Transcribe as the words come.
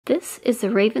This is the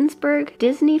Ravensburger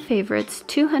Disney Favorites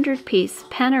 200-piece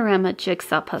panorama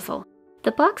jigsaw puzzle.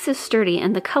 The box is sturdy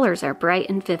and the colors are bright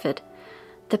and vivid.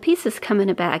 The pieces come in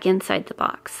a bag inside the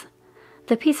box.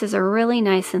 The pieces are really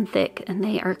nice and thick and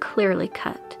they are clearly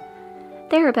cut.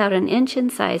 They're about an inch in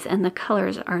size and the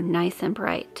colors are nice and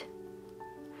bright.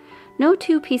 No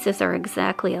two pieces are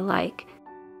exactly alike.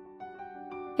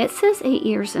 It says 8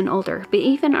 years and older, but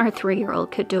even our 3-year-old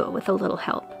could do it with a little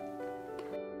help.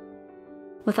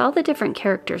 With all the different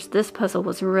characters, this puzzle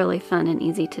was really fun and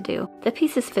easy to do. The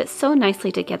pieces fit so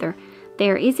nicely together,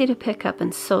 they are easy to pick up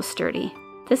and so sturdy.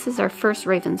 This is our first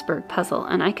Ravensburger puzzle,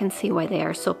 and I can see why they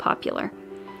are so popular.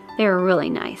 They are really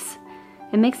nice.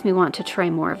 It makes me want to try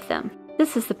more of them.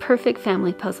 This is the perfect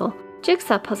family puzzle.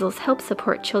 Jigsaw puzzles help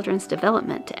support children's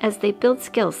development as they build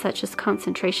skills such as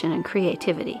concentration and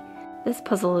creativity. This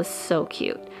puzzle is so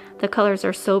cute. The colors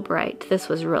are so bright. This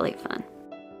was really fun.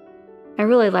 I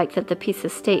really like that the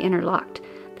pieces stay interlocked.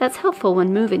 That's helpful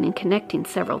when moving and connecting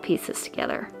several pieces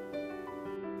together.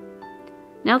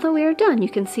 Now that we are done, you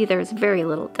can see there is very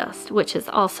little dust, which is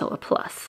also a plus.